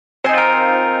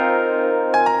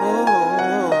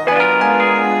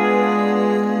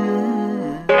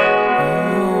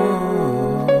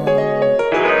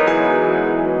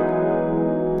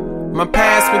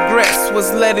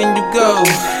letting you go.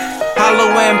 Hollow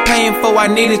and painful, I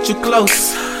needed you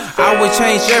close. I would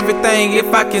change everything if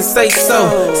I can say so.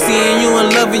 Seeing you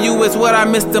and loving you is what I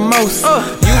miss the most.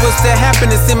 You was the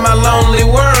happiness in my lonely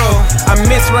world. I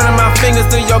miss running my fingers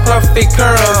through your perfect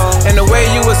curls. And the way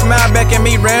you would smile back at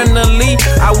me randomly,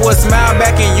 I would smile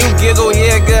back and you giggle.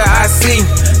 Yeah, girl, I see.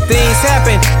 Things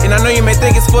happen, and I know you may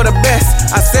think it's for the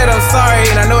best. I said I'm sorry,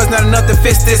 and I know it's not enough to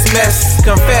fix this mess.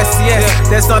 Confess, yes,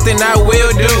 that's something I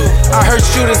will do. I hurt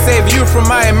you to save you from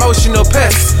my emotional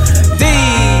pests.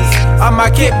 These are my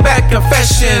Kickback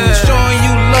Confessions, showing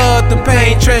you love through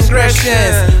pain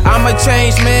transgressions. I'm a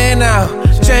changed man now,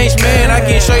 changed man. I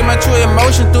can show you my true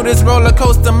emotion through this roller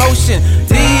coaster motion.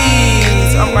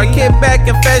 These are my Kickback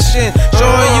Confessions,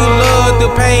 showing you love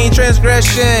through pain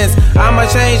transgressions. I'm a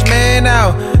changed man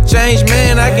now, changed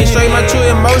man. I can show you my true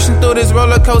emotion through this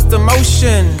roller coaster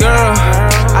motion. Girl,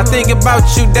 I think about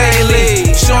you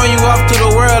daily, showing you off to the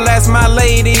world as my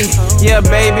lady. Yeah,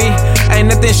 baby,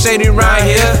 ain't nothing shady around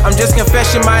here. I'm just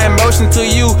confessing my emotion to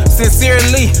you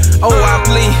sincerely. Oh, I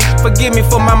plead, forgive me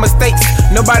for my mistakes.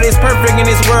 Nobody's perfect in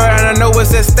this world, and I know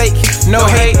what's at stake. No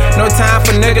hate, no time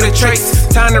for negative traits.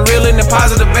 Time to reel in the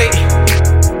positive bait.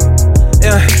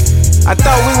 Yeah, I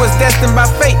thought we was destined by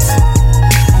fate,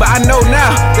 but I know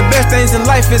now the best things in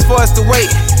life is for us to wait.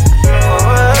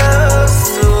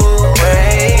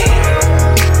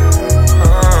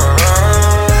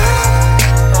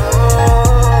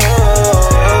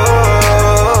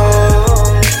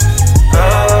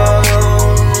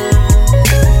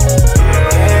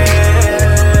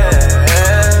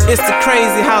 It's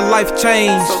crazy how life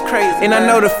changed, so crazy, and I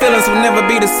know the feelings will never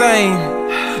be the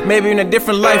same. Maybe in a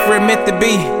different life we're meant to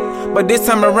be, but this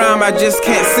time around I just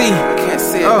can't see. I can't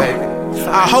see it, baby.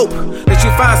 I hope that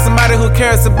you find somebody who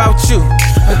cares about you.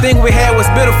 The thing we had was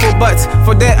beautiful, but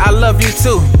for that I love you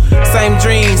too. Same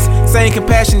dreams, same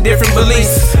compassion, different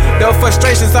beliefs. Though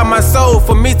frustrations on my soul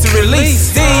for me to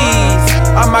release. These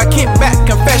are my Kickback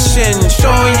Confessions,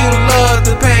 showing you love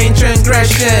through pain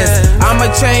transgressions. I'm a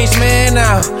changed man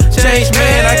now, changed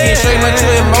man. I can show you my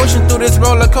true emotion through this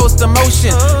roller coaster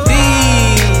motion.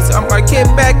 These are my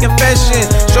Kickback Confessions,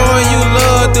 showing you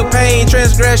love through pain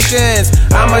transgressions.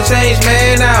 I'm a changed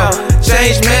man now,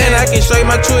 changed man. I can show you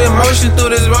my true emotion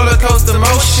through this roller coaster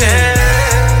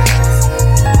motion.